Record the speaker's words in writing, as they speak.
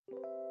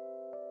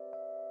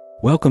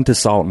Welcome to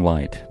Salt and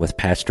Light with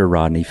Pastor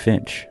Rodney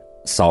Finch.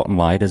 Salt and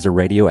Light is a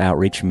radio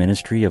outreach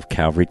ministry of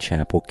Calvary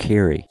Chapel,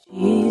 Cary.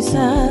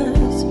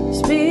 Jesus,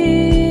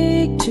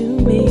 speak to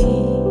me.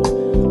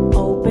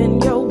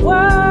 Open your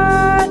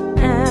word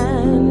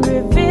and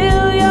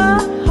reveal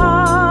your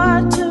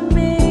heart to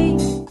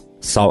me.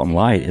 Salt and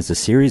Light is a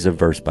series of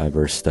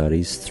verse-by-verse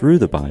studies through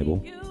the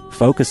Bible,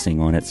 focusing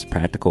on its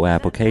practical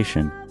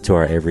application to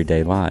our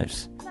everyday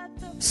lives.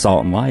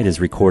 Salt and Light is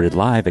recorded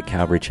live at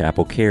Calvary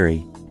Chapel,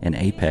 Cary in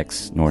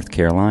Apex, North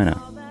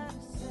Carolina.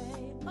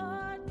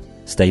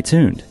 Stay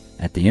tuned.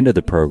 At the end of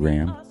the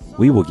program,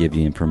 we will give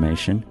you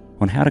information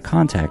on how to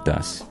contact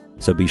us,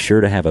 so be sure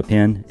to have a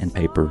pen and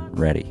paper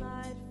ready.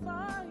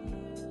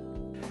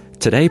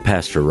 Today,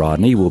 Pastor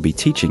Rodney will be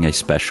teaching a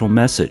special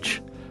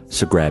message,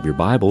 so grab your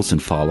Bibles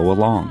and follow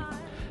along.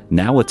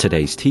 Now with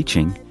today's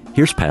teaching,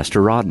 here's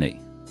Pastor Rodney.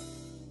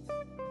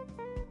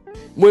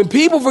 When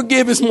people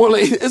forgive, it's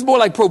more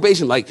like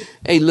probation. Like,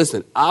 hey,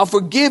 listen, I'll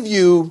forgive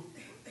you,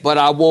 but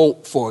I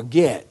won't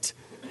forget.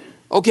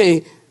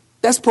 Okay,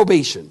 that's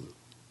probation.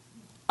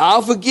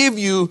 I'll forgive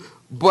you,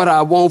 but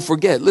I won't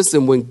forget.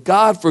 Listen, when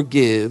God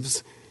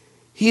forgives,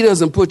 he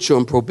doesn't put you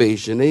on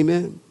probation.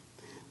 Amen.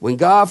 When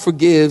God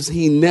forgives,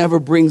 he never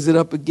brings it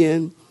up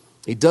again.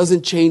 He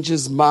doesn't change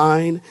his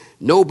mind.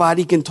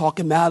 Nobody can talk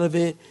him out of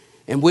it.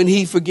 And when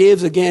he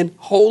forgives again,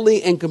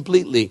 wholly and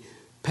completely,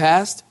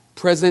 past,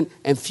 present,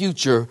 and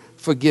future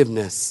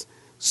forgiveness.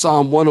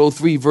 Psalm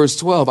 103, verse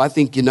 12, I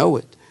think you know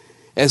it.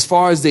 As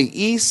far as the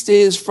east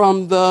is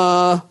from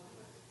the,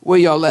 where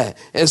y'all at?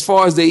 As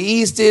far as the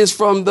east is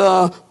from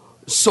the,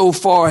 so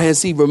far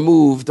has he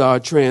removed our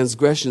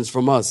transgressions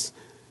from us.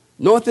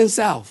 North and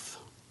south,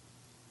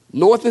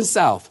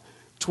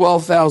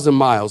 12,000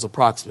 miles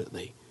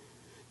approximately.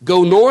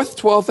 Go north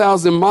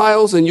 12,000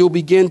 miles and you'll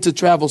begin to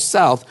travel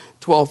south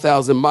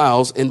 12,000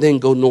 miles and then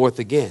go north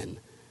again.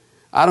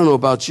 I don't know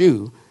about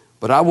you,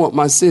 but I want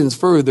my sins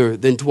further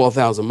than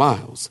 12,000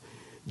 miles.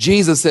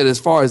 Jesus said as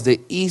far as the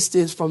east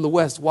is from the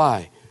west.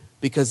 Why?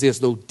 Because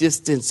there's no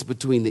distance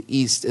between the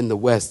east and the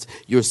west.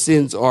 Your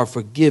sins are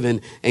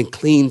forgiven and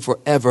clean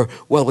forever.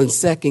 Well, in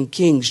 2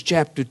 Kings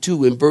chapter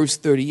 2 and verse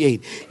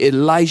 38,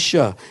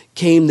 Elisha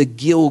came to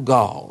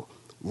Gilgal,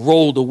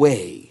 rolled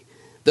away.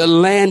 The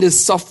land is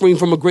suffering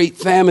from a great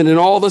famine, and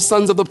all the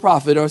sons of the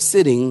prophet are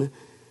sitting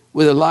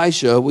with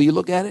Elisha. Will you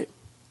look at it?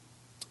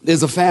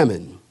 There's a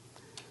famine.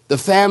 The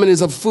famine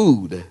is of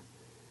food.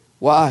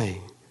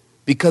 Why?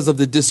 Because of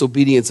the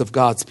disobedience of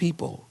God's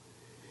people.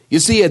 You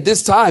see, at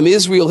this time,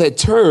 Israel had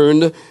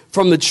turned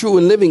from the true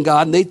and living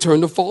God, and they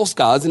turned to false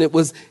gods. And it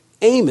was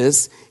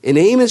Amos, in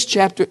Amos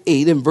chapter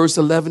 8 and verse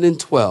 11 and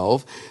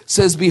 12,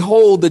 says,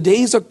 "Behold, the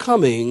days are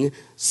coming,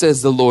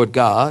 says the Lord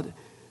God,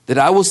 that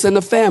I will send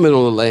a famine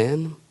on the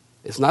land."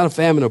 It's not a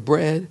famine of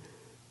bread,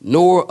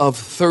 nor of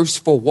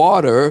thirst for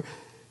water.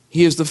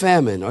 Here's the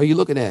famine. Are you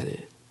looking at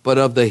it? But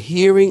of the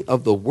hearing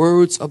of the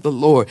words of the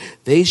Lord.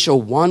 They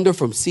shall wander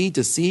from sea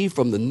to sea,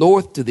 from the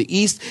north to the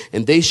east,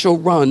 and they shall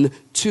run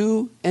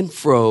to and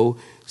fro,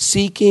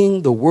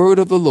 seeking the word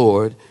of the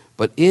Lord,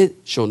 but it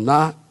shall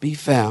not be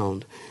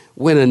found.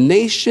 When a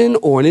nation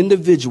or an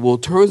individual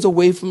turns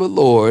away from the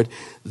Lord,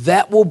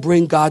 that will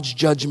bring God's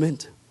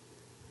judgment.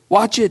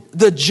 Watch it.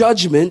 The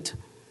judgment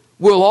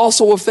will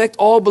also affect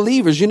all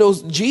believers. You know,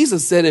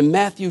 Jesus said in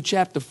Matthew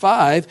chapter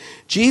 5,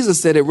 Jesus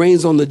said it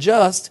rains on the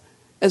just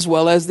as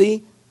well as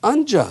the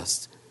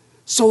unjust.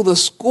 So the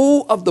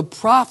school of the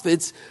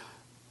prophets,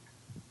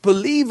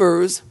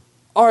 believers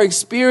are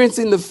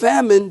experiencing the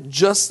famine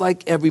just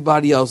like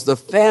everybody else. The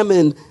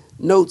famine,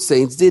 note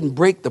saints, didn't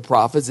break the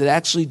prophets. It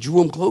actually drew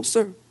them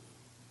closer.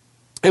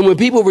 And when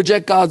people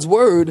reject God's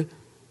word,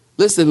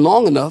 listen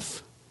long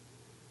enough,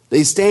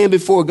 they stand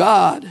before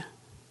God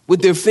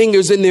with their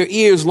fingers in their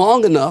ears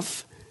long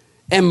enough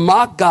and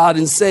mock God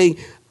and say,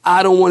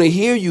 "I don't want to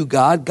hear you,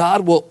 God."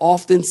 God will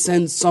often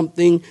send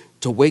something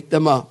to wake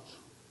them up.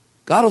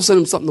 God will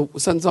send something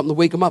to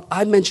wake them up.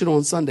 I mentioned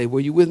on Sunday, were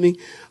you with me?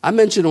 I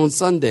mentioned on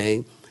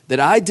Sunday that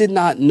I did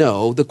not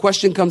know. The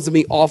question comes to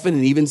me often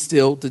and even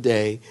still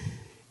today.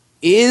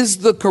 Is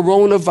the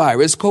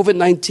coronavirus,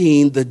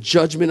 COVID-19, the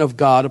judgment of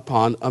God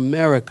upon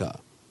America?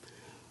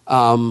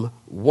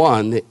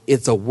 One,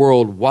 it's a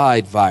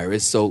worldwide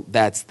virus, so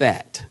that's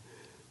that.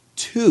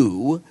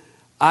 Two,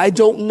 I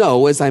don't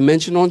know, as I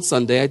mentioned on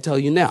Sunday, I tell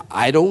you now,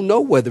 I don't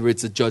know whether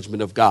it's a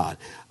judgment of God.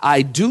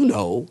 I do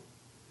know,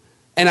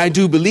 and I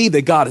do believe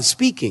that God is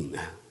speaking.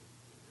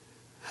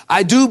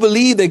 I do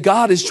believe that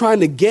God is trying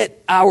to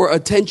get our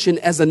attention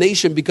as a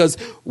nation, because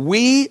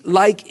we,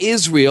 like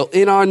Israel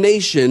in our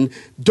nation,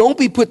 don't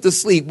be put to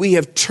sleep. We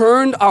have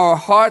turned our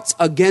hearts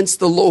against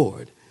the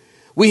Lord.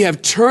 We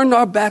have turned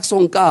our backs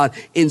on God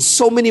in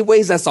so many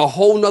ways. That's a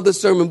whole nother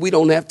sermon. We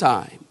don't have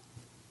time.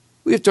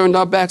 We have turned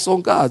our backs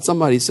on God.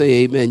 Somebody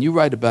say amen. You're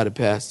right about it,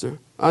 Pastor.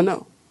 I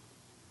know.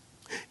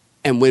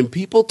 And when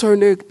people turn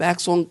their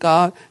backs on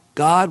God,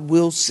 God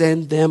will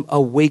send them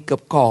a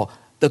wake-up call.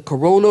 The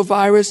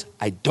coronavirus,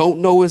 I don't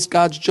know is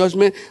God's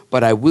judgment,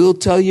 but I will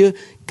tell you,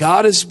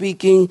 God is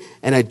speaking,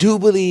 and I do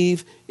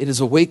believe It is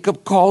a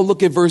wake-up call.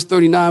 Look at verse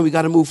 39. We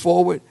got to move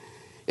forward.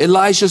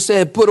 Elisha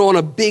said, put on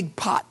a big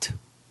pot.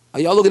 Are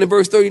y'all looking at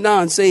verse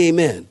 39? Say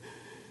amen.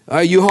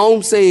 Are you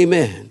home? Say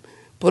amen.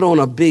 Put on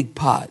a big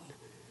pot.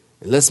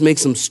 And let's make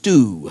some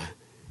stew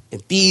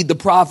and feed the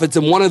prophets.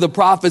 And one of the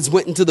prophets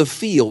went into the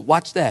field.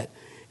 Watch that.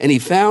 And he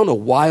found a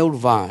wild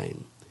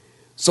vine.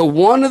 So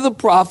one of the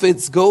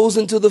prophets goes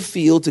into the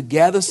field to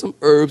gather some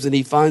herbs, and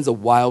he finds a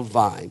wild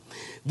vine.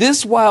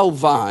 This wild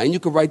vine, you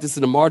can write this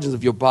in the margins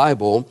of your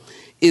Bible,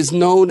 is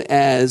known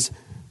as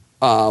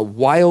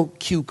wild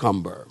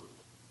cucumber.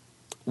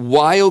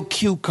 Wild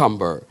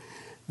cucumber.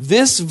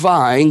 This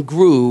vine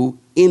grew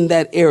in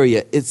that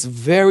area. It's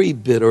very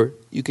bitter.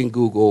 You can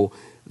Google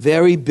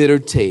very bitter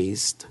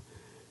taste,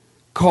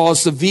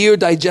 caused severe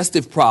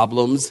digestive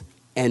problems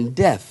and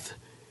death.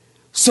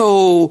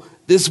 So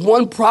this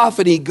one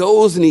prophet, he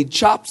goes and he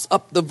chops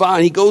up the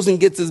vine. He goes and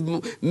gets as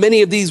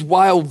many of these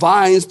wild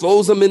vines,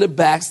 throws them in a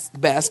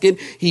basket.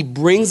 He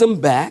brings them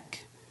back.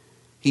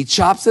 He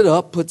chops it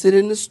up, puts it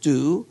in the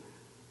stew.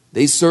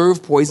 They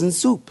serve poison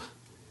soup.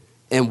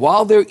 And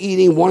while they're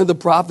eating, one of the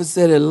prophets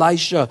said,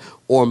 Elisha,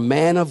 or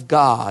man of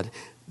God,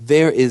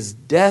 there is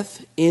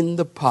death in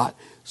the pot.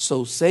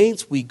 So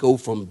saints, we go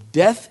from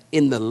death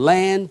in the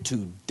land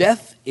to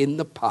death in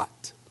the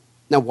pot.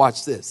 Now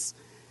watch this.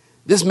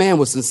 This man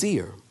was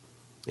sincere.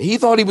 He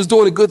thought he was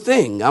doing a good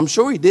thing. I'm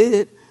sure he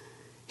did.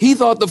 He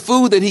thought the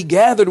food that he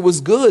gathered was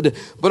good,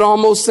 but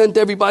almost sent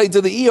everybody to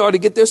the ER to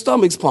get their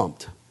stomachs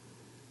pumped.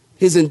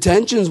 His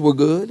intentions were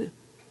good,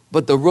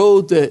 but the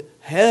road to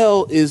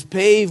hell is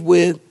paved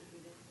with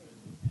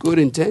good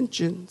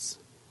intentions.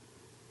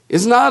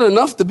 It's not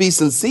enough to be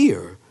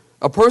sincere.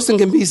 A person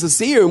can be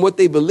sincere in what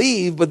they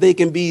believe, but they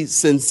can be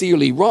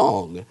sincerely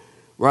wrong,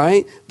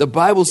 right? The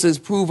Bible says,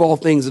 prove all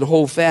things and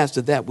hold fast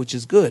to that which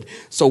is good.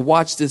 So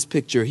watch this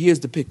picture. Here's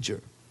the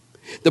picture.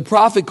 The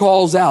prophet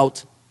calls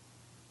out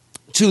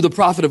to the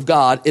prophet of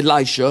God,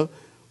 Elisha,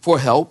 for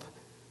help,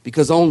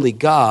 because only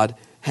God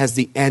has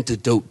the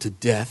antidote to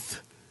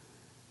death.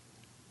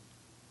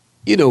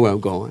 You know where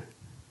I'm going.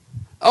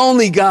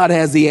 Only God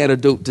has the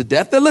antidote to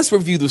death. Now let's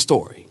review the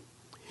story.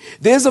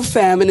 There's a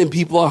famine and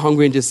people are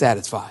hungry and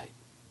dissatisfied.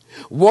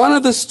 One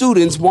of the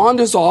students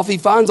wanders off. He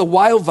finds a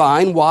wild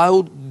vine,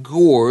 wild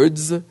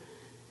gourds.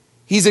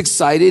 He's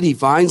excited. He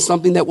finds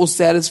something that will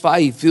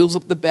satisfy. He fills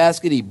up the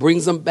basket. He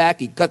brings them back.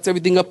 He cuts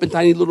everything up in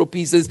tiny little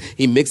pieces.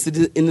 He mixes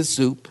it in the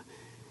soup.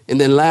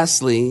 And then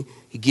lastly,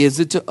 he gives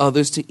it to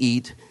others to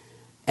eat.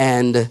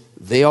 And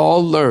they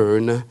all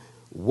learn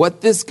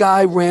what this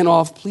guy ran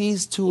off.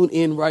 Please tune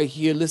in right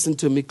here. Listen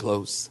to me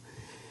close.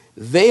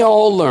 They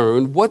all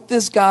learned what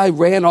this guy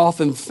ran off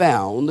and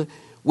found,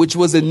 which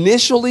was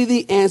initially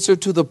the answer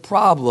to the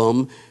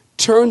problem,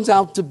 turns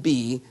out to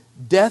be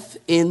death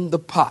in the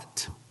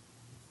pot.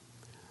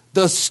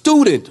 The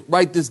student,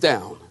 write this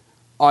down,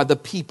 are the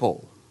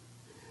people.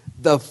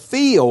 The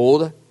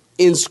field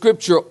in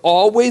Scripture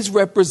always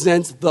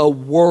represents the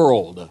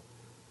world.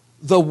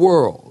 The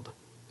world.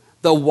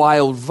 The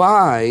wild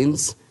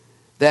vines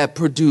that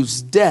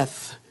produce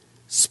death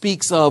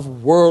speaks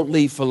of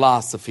worldly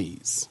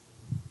philosophies.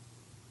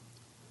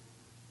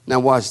 Now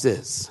watch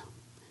this.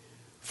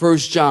 1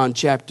 John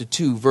chapter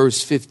 2,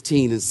 verse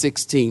 15 and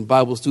 16.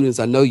 Bible students,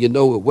 I know you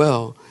know it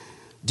well.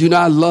 Do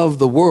not love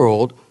the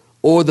world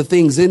or the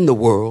things in the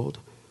world.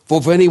 For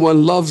if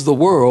anyone loves the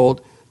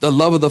world, the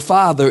love of the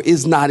Father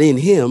is not in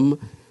him.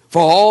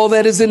 For all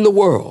that is in the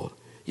world.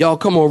 Y'all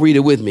come on, read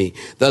it with me.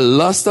 The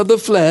lust of the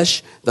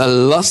flesh, the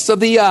lust of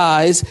the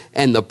eyes,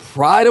 and the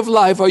pride of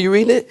life, are you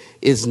reading it?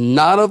 Is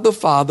not of the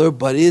Father,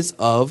 but is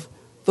of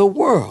the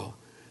world.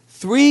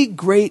 Three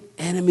great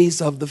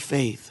enemies of the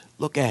faith.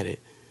 Look at it.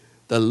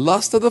 The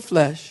lust of the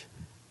flesh,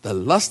 the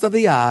lust of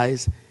the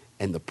eyes,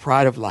 and the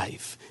pride of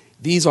life.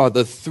 These are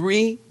the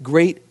three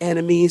great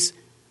enemies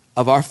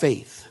of our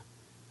faith,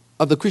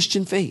 of the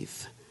Christian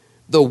faith.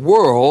 The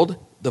world,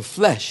 the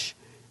flesh,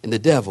 and the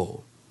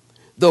devil.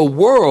 The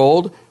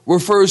world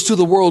refers to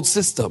the world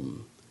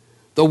system,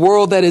 the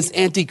world that is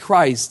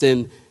anti-Christ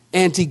and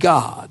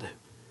anti-God.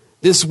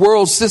 This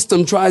world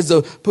system tries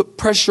to put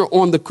pressure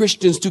on the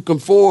Christians to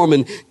conform,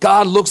 and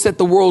God looks at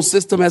the world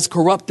system as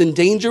corrupt and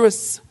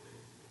dangerous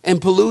and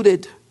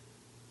polluted.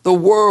 The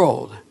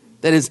world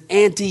that is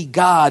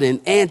anti-God and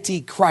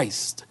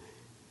anti-Christ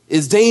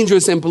is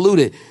dangerous and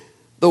polluted.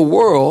 The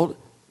world,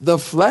 the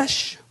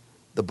flesh,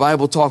 the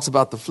Bible talks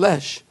about the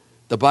flesh.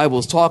 The Bible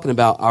is talking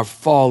about our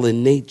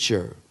fallen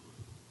nature.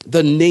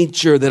 The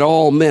nature that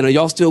all men, are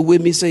y'all still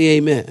with me? Say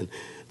amen.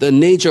 The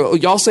nature,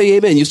 y'all say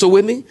amen. You still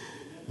with me?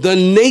 The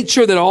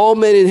nature that all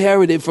men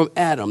inherited from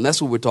Adam.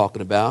 That's what we're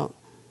talking about.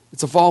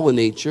 It's a fallen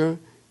nature.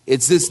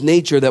 It's this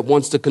nature that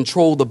wants to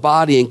control the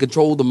body and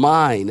control the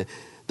mind.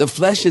 The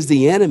flesh is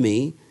the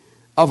enemy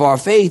of our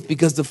faith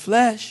because the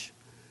flesh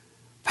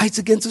fights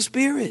against the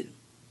spirit.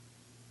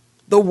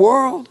 The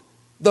world,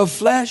 the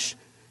flesh,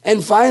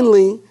 and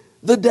finally,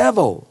 the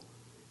devil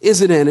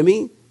is an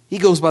enemy. He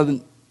goes by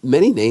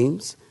many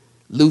names.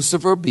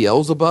 Lucifer,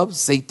 Beelzebub,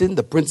 Satan,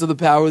 the prince of the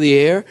power of the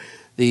air,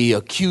 the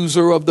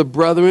accuser of the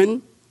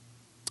brethren.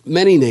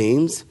 Many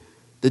names.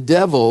 The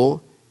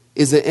devil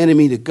is an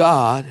enemy to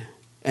God,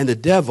 and the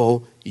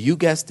devil, you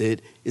guessed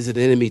it, is an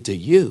enemy to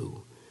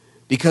you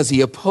because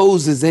he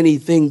opposes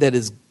anything that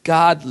is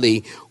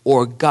godly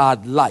or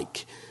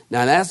godlike.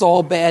 Now, that's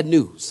all bad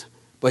news.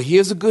 But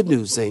here's the good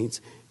news,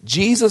 saints.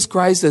 Jesus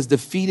Christ has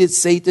defeated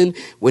Satan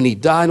when he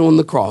died on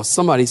the cross.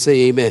 Somebody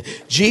say amen.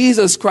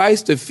 Jesus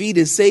Christ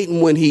defeated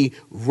Satan when he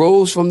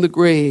rose from the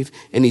grave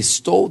and he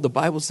stole, the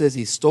Bible says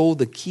he stole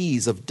the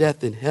keys of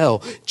death and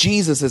hell.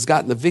 Jesus has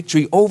gotten the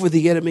victory over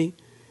the enemy.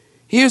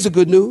 Here's the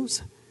good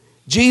news.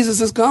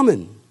 Jesus is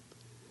coming.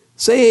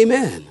 Say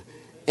amen.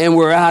 And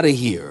we're out of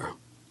here.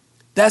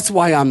 That's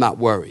why I'm not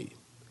worried.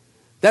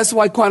 That's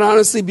why, quite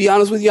honestly, be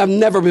honest with you, I've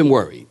never been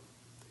worried.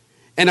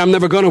 And I'm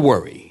never going to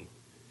worry.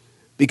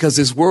 Because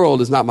this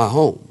world is not my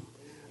home.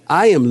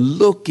 I am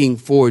looking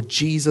for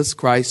Jesus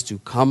Christ to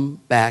come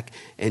back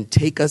and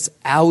take us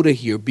out of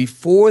here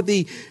before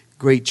the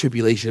great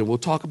tribulation. We'll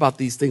talk about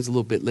these things a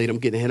little bit later. I'm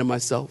getting ahead of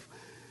myself.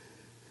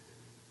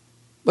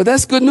 But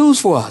that's good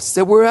news for us,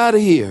 that we're out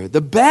of here.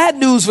 The bad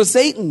news for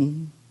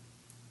Satan,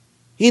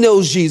 he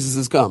knows Jesus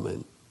is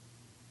coming.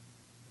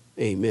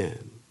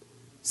 Amen.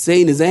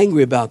 Satan is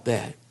angry about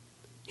that.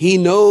 He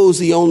knows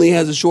he only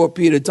has a short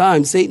period of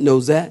time. Satan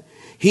knows that.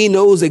 He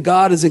knows that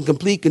God is in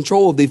complete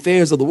control of the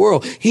affairs of the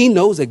world. He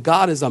knows that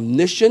God is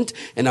omniscient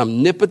and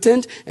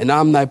omnipotent and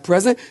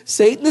omnipresent.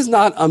 Satan is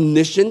not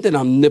omniscient and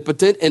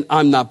omnipotent and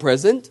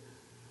omnipresent.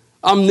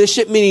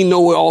 Omniscient meaning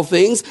know all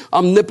things.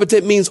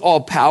 Omnipotent means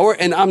all power.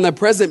 And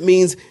omnipresent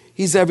means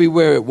he's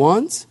everywhere at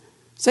once.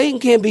 Satan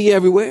can't be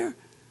everywhere.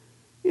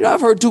 You know,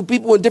 I've heard two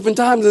people in different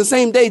times in the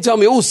same day tell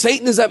me, oh,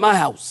 Satan is at my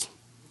house.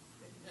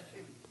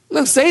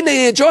 Look, Satan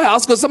ain't at your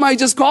house because somebody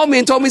just called me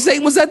and told me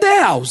Satan was at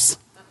their house.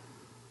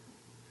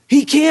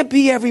 He can't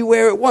be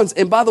everywhere at once.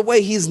 And by the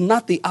way, he's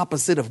not the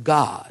opposite of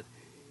God.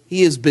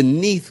 He is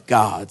beneath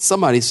God.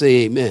 Somebody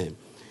say amen.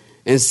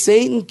 And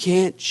Satan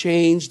can't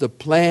change the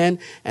plan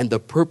and the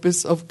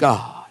purpose of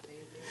God.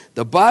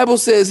 The Bible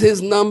says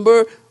his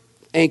number,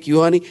 thank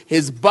you, honey.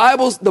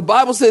 The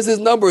Bible says his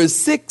number is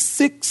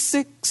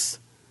 666.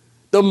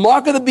 The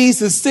mark of the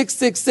beast is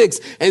 666.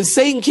 And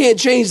Satan can't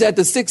change that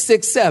to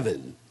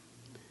 667.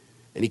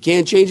 And he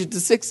can't change it to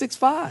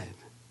 665.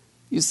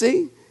 You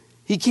see?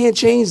 He can't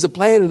change the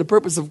plan and the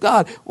purpose of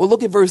God. Well,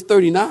 look at verse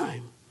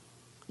 39.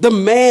 The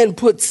man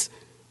puts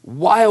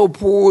wild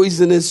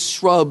poisonous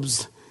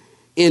shrubs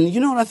in, you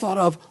know what I thought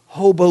of?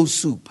 Hobo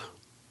soup.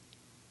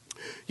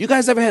 You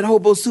guys ever had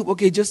hobo soup?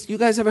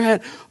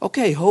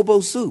 Okay, hobo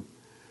soup.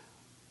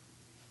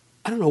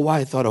 I don't know why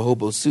I thought of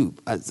hobo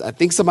soup. I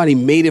think somebody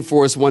made it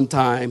for us one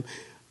time.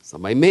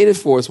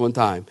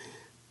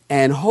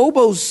 And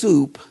hobo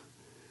soup,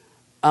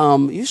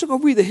 you should go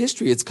read the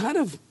history. It's kind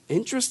of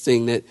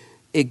interesting that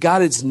it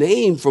got its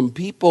name from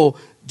people.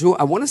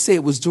 I want to say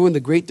it was during the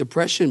Great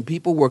Depression.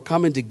 People were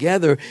coming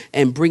together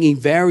and bringing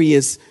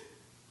various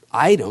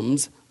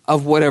items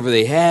of whatever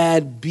they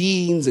had,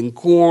 beans and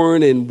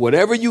corn and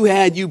whatever you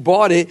had, you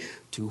bought it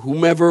to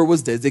whomever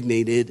was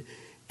designated.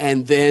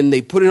 And then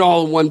they put it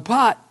all in one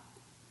pot.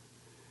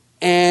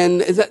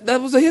 And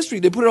that was the history.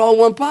 They put it all in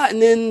one pot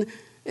and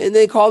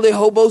they called it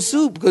hobo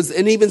soup.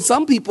 And even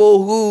some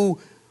people who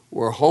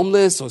were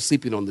homeless or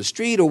sleeping on the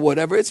street or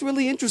whatever, it's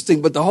really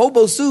interesting. But the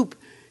hobo soup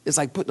is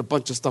like putting a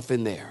bunch of stuff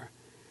in there.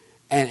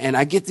 And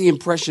I get the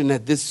impression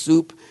that this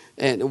soup,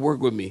 and work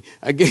with me,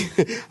 I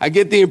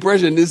get the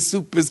impression this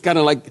soup is kind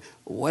of like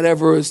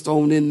whatever is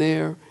thrown in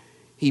there.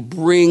 He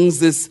brings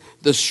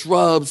the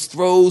shrubs,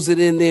 throws it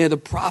in there. The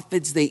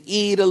prophets, they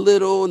eat a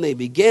little, and they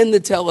begin to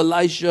tell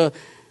Elisha,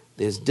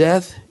 there's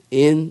death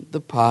in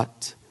the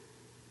pot.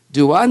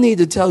 Do I need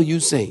to tell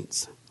you,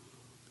 saints?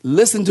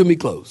 Listen to me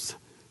close.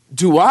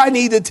 Do I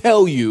need to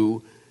tell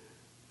you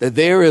that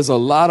there is a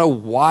lot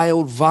of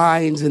wild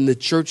vines in the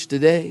church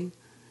today?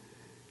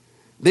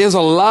 There's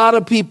a lot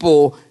of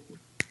people,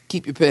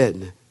 keep your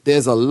pen,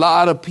 there's a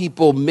lot of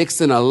people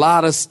mixing a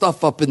lot of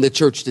stuff up in the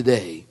church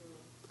today.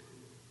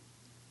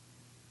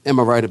 Am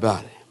I right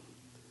about it?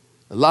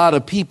 A lot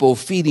of people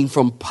feeding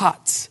from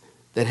pots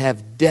that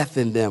have death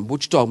in them.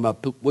 What you talking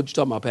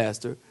about,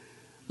 Pastor?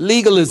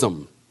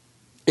 Legalism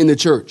in the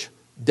church,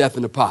 death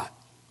in the pot.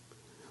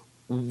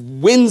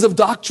 Winds of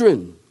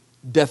doctrine,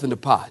 death in the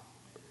pot.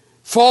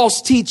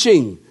 False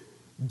teaching,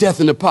 death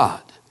in the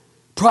pot.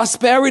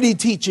 Prosperity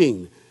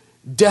teaching,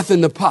 death in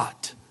the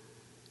pot.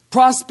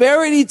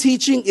 Prosperity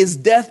teaching is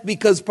death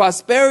because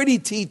prosperity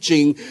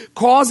teaching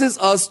causes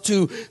us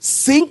to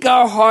sink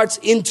our hearts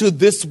into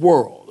this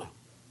world.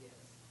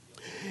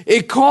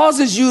 It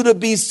causes you to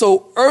be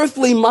so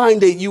earthly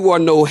minded you are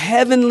no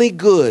heavenly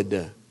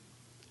good.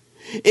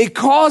 It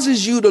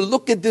causes you to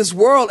look at this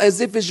world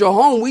as if it's your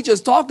home. We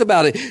just talked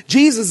about it.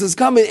 Jesus is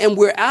coming and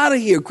we're out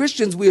of here.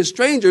 Christians, we are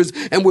strangers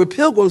and we're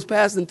pilgrims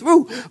passing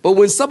through. But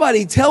when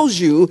somebody tells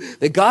you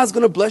that God's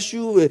going to bless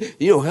you,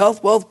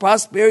 health, wealth,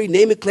 prosperity,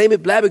 name it, claim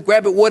it, blab it,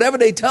 grab it, whatever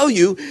they tell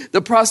you,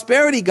 the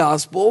prosperity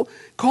gospel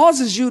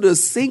causes you to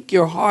sink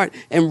your heart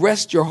and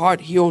rest your heart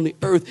here on the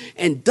earth.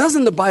 And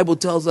doesn't the Bible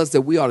tells us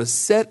that we ought to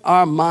set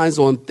our minds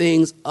on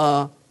things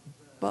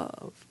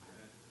above?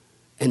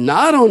 and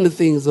not on the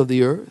things of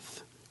the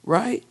earth,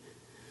 right?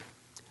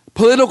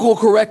 Political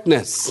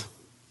correctness,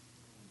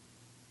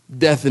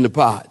 death in the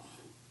pot.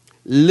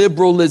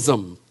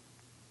 Liberalism,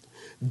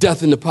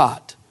 death in the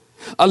pot.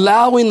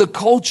 Allowing the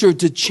culture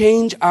to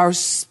change our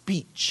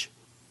speech,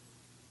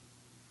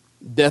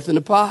 death in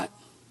the pot.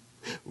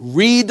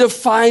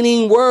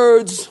 Redefining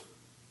words,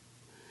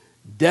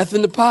 death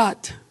in the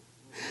pot.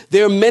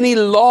 There are many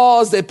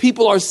laws that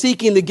people are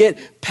seeking to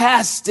get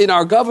passed in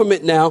our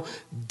government now,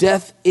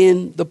 death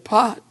in the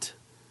pot.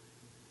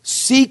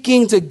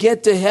 Seeking to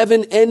get to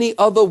heaven any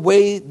other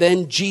way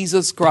than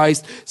Jesus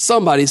Christ.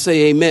 Somebody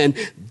say amen.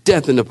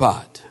 Death in the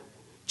pot.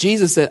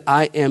 Jesus said,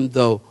 I am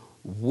the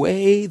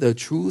way, the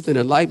truth, and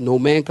the life. No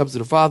man comes to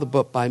the Father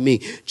but by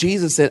me.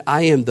 Jesus said,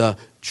 I am the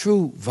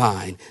true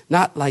vine,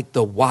 not like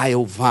the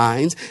wild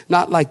vines,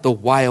 not like the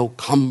wild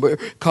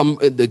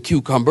the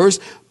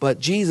cucumbers, but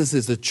Jesus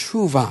is the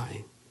true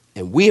vine,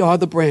 and we are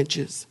the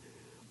branches.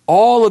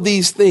 All of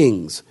these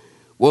things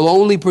will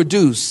only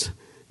produce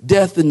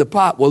death in the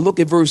pot. Well, look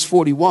at verse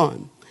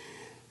 41.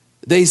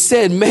 They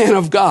said, man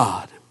of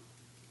God.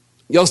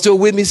 Y'all still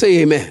with me? Say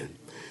amen.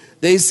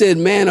 They said,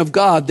 man of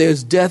God,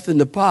 there's death in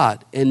the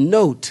pot. And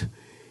note,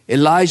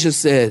 Elijah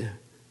said,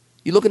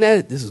 you looking at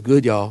it? This is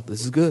good, y'all.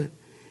 This is good.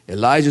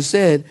 Elijah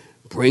said,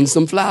 bring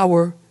some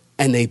flour.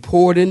 And they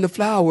poured in the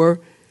flour,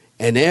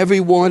 and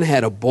everyone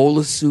had a bowl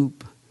of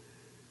soup.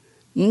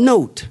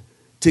 Note,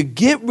 to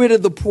get rid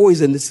of the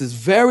poison, this is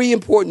very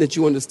important that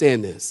you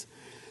understand this.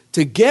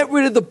 To get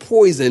rid of the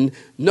poison,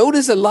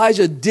 notice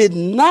Elijah did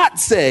not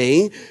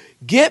say,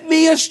 get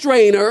me a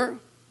strainer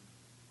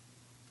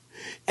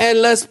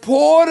and let's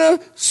pour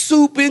the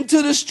soup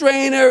into the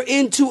strainer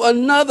into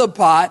another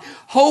pot,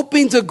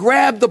 hoping to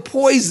grab the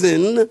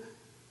poison,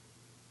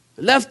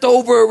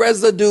 leftover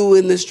residue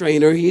in the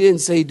strainer. He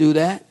didn't say do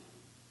that.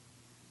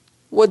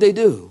 What'd they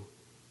do?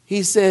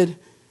 He said,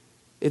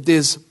 if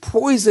there's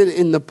poison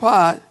in the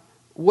pot,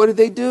 what did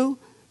they do?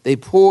 They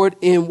poured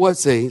in what,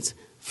 saints?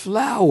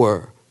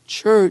 Flour.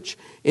 Church,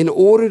 in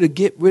order to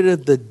get rid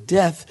of the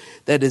death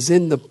that is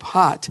in the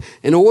pot,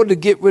 in order to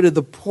get rid of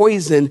the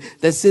poison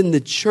that's in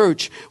the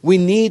church, we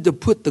need to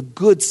put the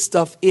good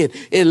stuff in.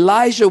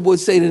 Elijah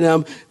would say to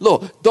them,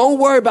 look, don't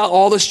worry about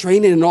all the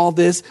straining and all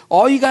this.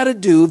 All you got to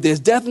do, if there's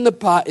death in the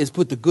pot, is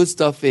put the good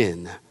stuff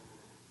in.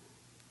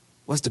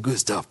 What's the good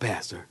stuff,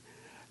 Pastor?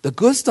 The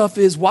good stuff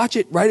is, watch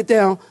it, write it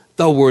down,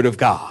 the Word of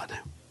God.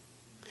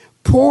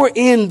 Pour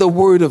in the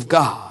Word of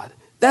God.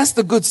 That's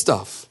the good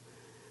stuff.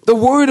 The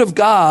Word of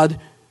God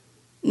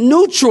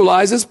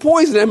neutralizes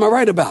poison. Am I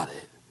right about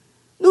it?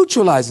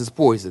 Neutralizes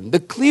poison. The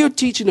clear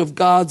teaching of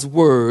God's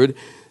Word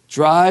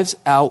drives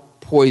out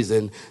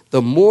poison.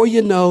 The more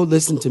you know,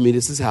 listen to me,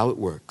 this is how it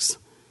works.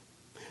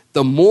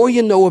 The more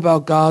you know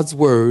about God's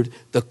Word,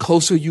 the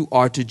closer you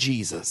are to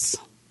Jesus.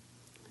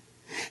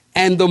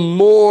 And the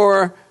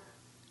more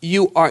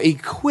you are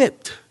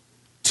equipped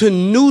to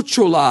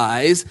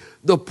neutralize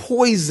the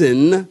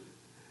poison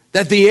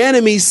that the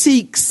enemy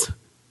seeks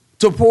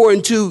to pour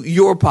into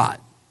your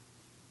pot.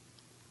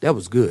 That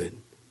was good.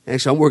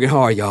 Actually, I'm working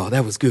hard, y'all.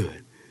 That was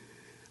good.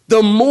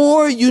 The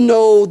more you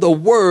know the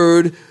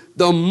Word,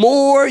 the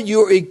more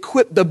you're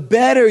equipped, the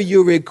better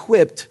you're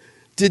equipped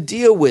to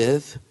deal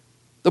with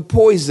the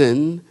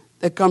poison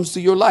that comes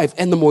to your life.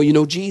 And the more you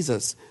know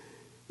Jesus.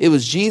 It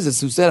was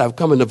Jesus who said, I've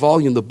come in the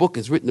volume, the book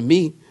is written to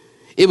me.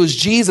 It was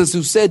Jesus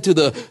who said to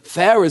the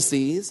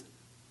Pharisees,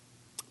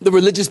 the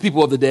religious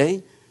people of the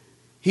day,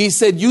 he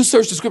said, you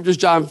search the scriptures,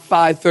 John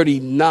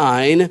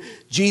 5:39.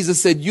 Jesus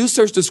said, you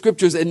search the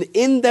scriptures, and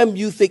in them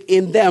you think,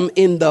 in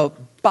the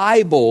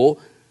Bible,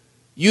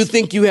 you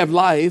think you have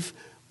life,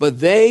 but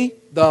they,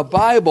 the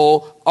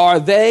Bible, are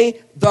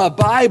they the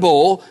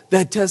Bible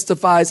that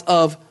testifies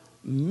of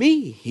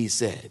me, he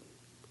said.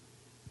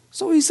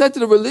 So he said to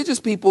the religious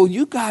people,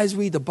 you guys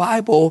read the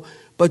Bible,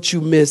 but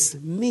you miss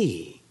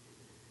me,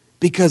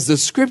 because the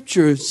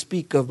scriptures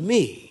speak of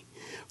me.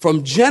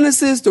 From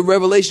Genesis to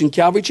Revelation,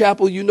 Calvary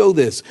Chapel, you know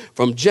this.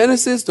 From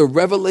Genesis to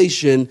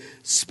Revelation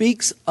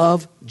speaks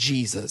of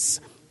Jesus.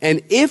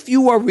 And if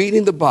you are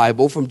reading the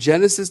Bible from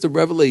Genesis to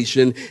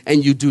Revelation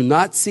and you do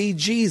not see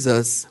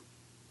Jesus,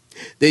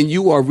 then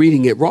you are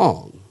reading it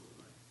wrong.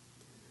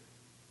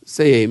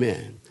 Say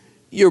amen.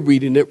 You're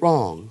reading it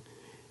wrong.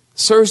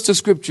 Search the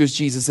scriptures,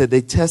 Jesus said, they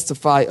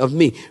testify of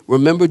me.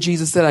 Remember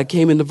Jesus said, I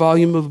came in the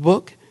volume of the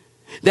book?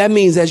 That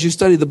means as you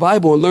study the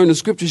Bible and learn the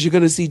scriptures, you're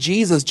going to see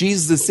Jesus.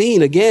 Jesus is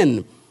seen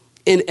again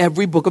in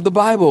every book of the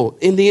Bible,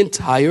 in the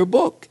entire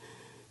book.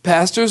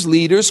 Pastors,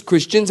 leaders,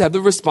 Christians have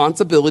the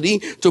responsibility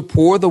to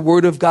pour the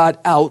Word of God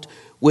out,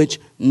 which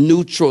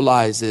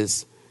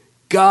neutralizes.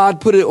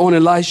 God put it on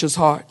Elisha's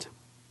heart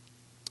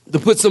to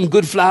put some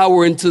good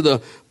flour into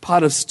the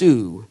pot of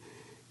stew.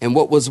 And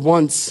what was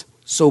once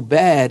so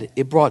bad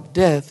it brought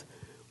death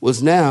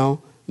was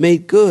now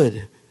made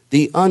good.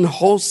 The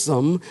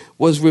unwholesome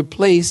was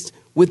replaced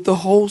with the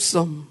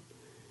wholesome.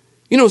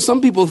 You know,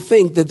 some people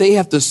think that they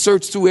have to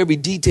search through every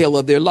detail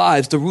of their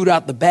lives to root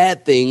out the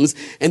bad things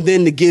and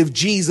then to give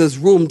Jesus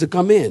room to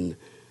come in.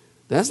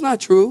 That's not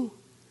true.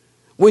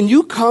 When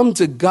you come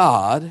to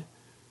God,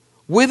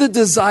 with a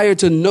desire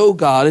to know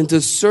God and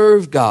to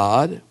serve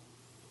God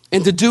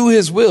and to do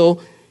his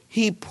will,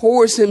 he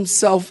pours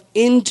himself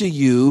into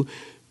you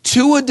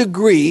to a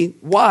degree,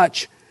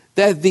 watch,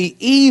 that the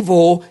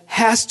evil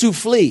has to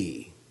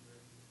flee.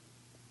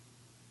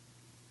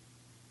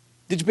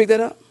 Did you pick that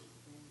up?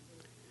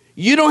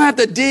 You don't have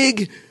to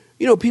dig.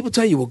 You know, people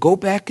tell you, well, go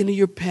back into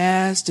your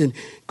past and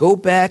go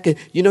back and,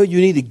 you know,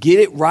 you need to get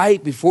it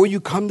right before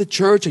you come to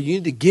church, or you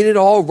need to get it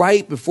all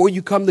right before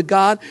you come to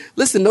God.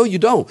 Listen, no, you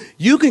don't.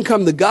 You can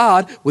come to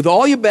God with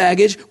all your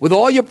baggage, with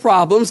all your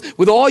problems,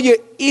 with all your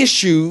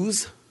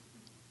issues.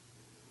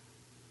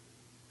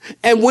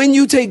 And when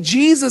you take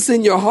Jesus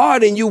in your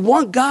heart and you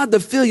want God to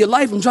fill your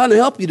life, I'm trying to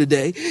help you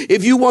today.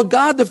 If you want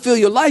God to fill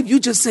your life,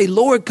 you just say,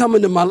 Lord, come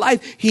into my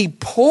life. He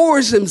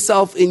pours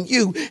himself in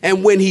you.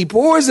 And when he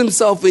pours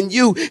himself in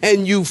you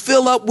and you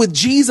fill up with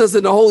Jesus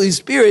and the Holy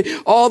Spirit,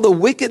 all the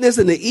wickedness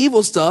and the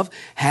evil stuff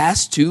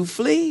has to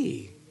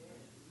flee.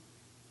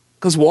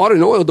 Because water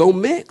and oil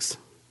don't mix.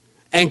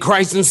 And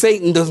Christ and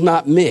Satan does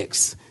not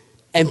mix.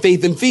 And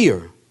faith and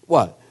fear,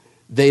 what?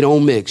 They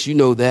don't mix. You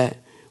know that.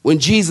 When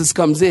Jesus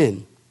comes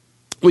in,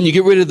 when you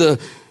get rid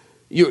of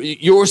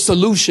your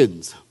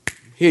solutions,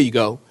 here you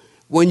go.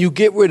 When you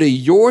get rid of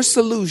your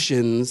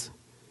solutions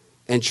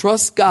and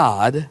trust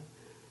God,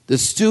 the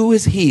stew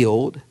is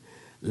healed,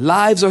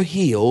 lives are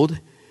healed,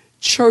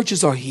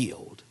 churches are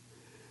healed.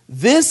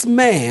 This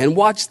man,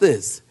 watch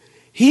this,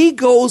 he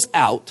goes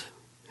out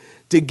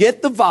to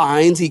get the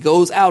vines. He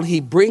goes out, he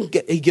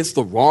gets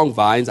the wrong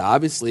vines,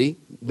 obviously,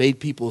 made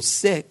people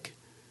sick.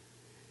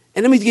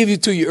 And let me give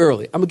it to you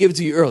early. I'm going to give it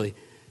to you early.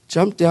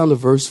 Jump down to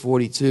verse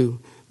 42.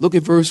 Look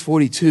at verse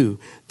 42.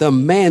 The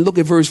man, look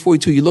at verse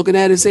 42. You looking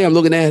at it? Say, I'm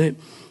looking at it.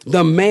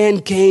 The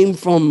man came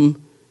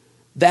from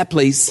that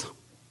place,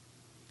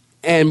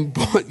 and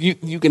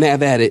you can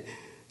have at it.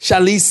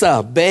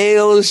 Shalisa,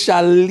 Baal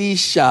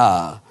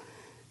Shalisha.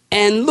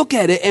 And look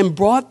at it, and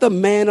brought the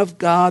man of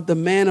God. The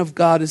man of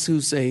God is who,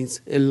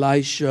 saints?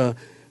 Elisha.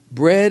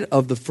 Bread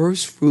of the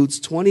first fruits,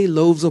 20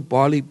 loaves of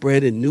barley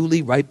bread and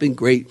newly ripened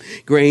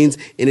grains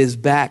in his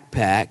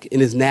backpack,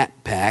 in his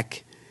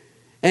knapsack.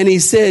 And he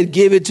said,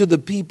 give it to the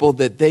people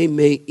that they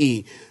may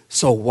eat.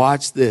 So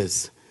watch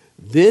this.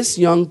 This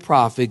young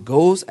prophet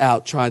goes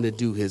out trying to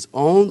do his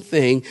own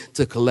thing,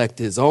 to collect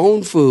his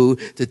own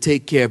food, to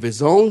take care of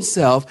his own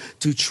self,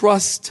 to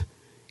trust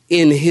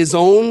in his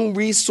own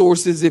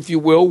resources, if you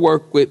will,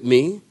 work with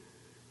me.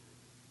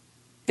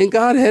 And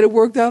God had it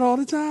worked out all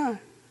the time.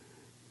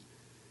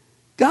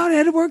 God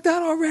had it worked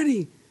out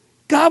already.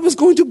 God was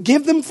going to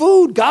give them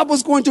food. God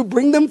was going to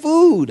bring them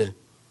food.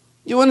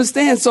 You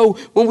understand? So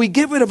when we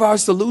get rid of our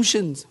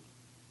solutions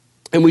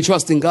and we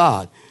trust in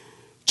God,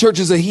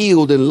 churches are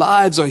healed and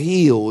lives are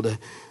healed.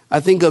 I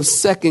think of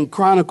 2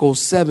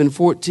 Chronicles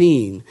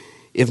 7:14.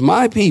 If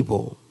my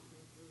people,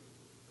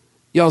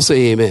 y'all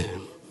say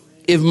amen.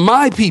 If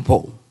my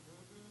people,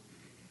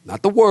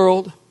 not the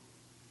world,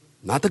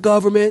 not the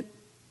government,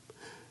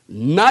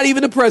 not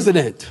even the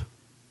president,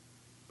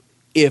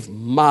 if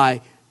my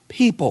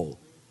people,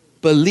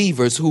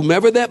 believers,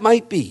 whomever that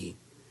might be,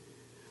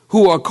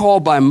 who are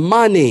called by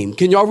my name.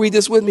 Can y'all read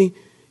this with me?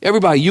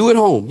 Everybody, you at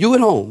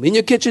home, in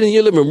your kitchen, in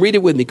your living room, read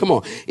it with me. Come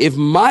on. If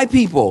my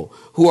people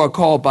who are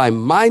called by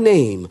my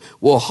name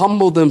will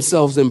humble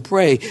themselves and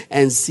pray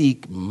and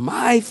seek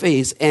my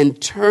face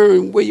and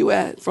turn, where you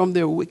at, from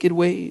their wicked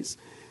ways,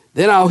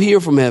 then I'll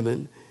hear from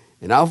heaven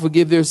and I'll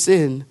forgive their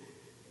sin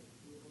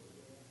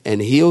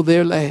and heal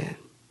their land.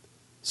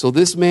 So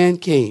this man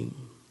came.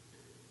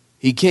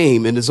 He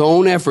came in his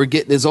own effort,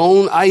 getting his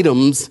own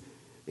items,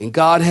 and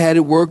God had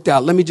it worked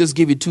out. Let me just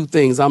give you two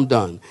things. I'm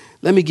done.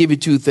 Let me give you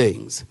two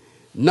things.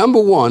 Number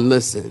one,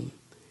 listen.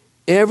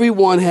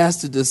 Everyone has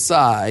to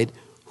decide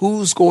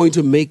who's going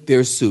to make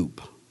their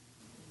soup.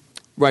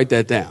 Write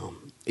that down.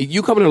 If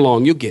you coming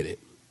along, you'll get it.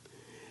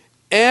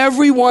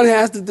 Everyone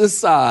has to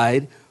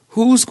decide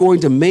who's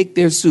going to make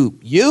their soup.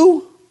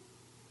 You?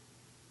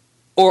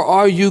 Or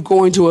are you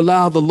going to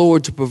allow the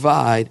Lord to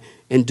provide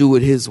and do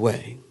it his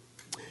way?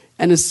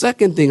 And the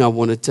second thing I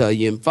want to tell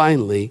you, and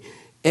finally,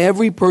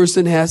 every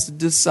person has to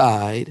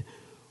decide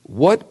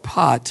what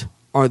pot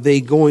are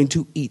they going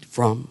to eat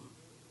from.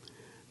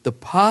 The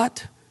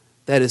pot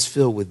that is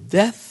filled with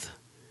death.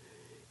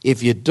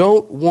 If you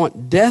don't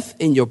want death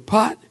in your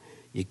pot,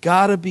 you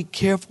got to be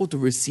careful to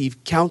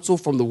receive counsel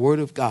from the Word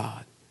of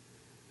God.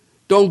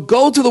 Don't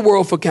go to the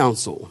world for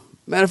counsel.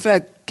 Matter of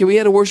fact, can we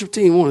have a worship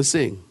team want to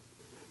sing?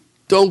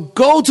 Don't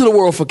go to the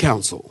world for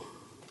counsel.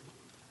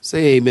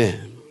 Say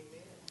amen.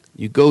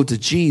 You go to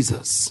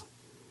Jesus.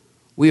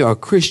 We are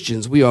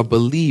Christians. We are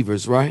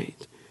believers,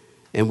 right?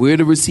 And we're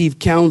to receive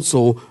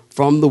counsel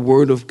from the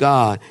Word of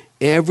God.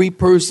 Every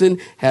person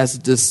has to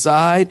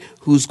decide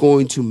who's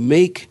going to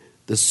make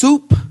the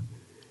soup.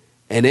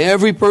 And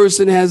every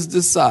person has to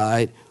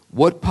decide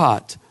what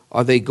pot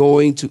are they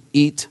going to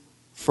eat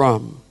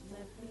from.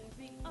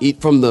 Eat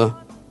from the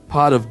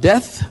pot of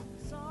death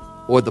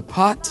or the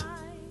pot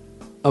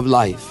of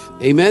life.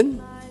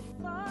 Amen?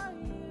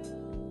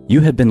 You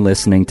have been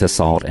listening to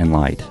Salt and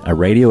Light, a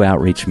radio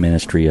outreach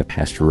ministry of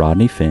Pastor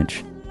Rodney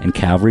Finch, and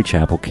Calvary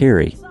Chapel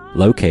Cary,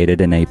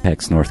 located in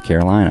Apex, North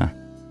Carolina.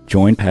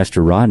 Join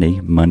Pastor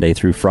Rodney Monday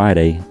through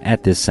Friday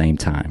at this same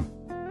time.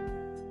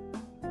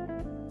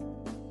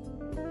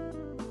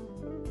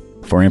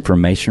 For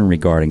information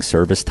regarding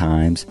service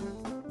times,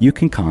 you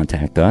can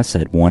contact us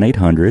at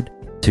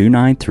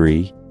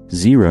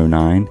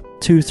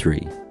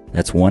 1-800-293-0923.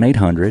 That's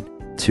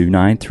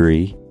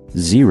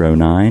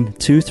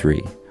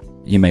 1-800-293-0923.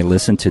 You may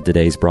listen to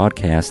today's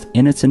broadcast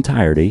in its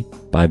entirety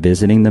by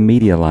visiting the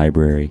media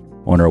library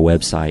on our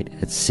website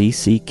at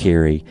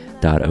cccary.org.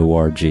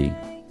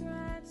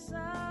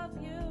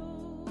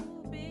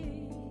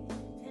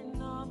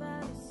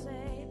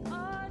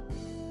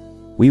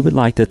 We would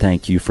like to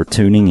thank you for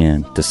tuning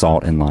in to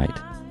Salt and Light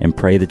and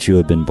pray that you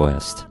have been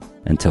blessed.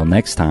 Until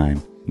next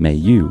time, may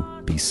you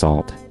be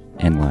salt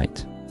and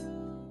light.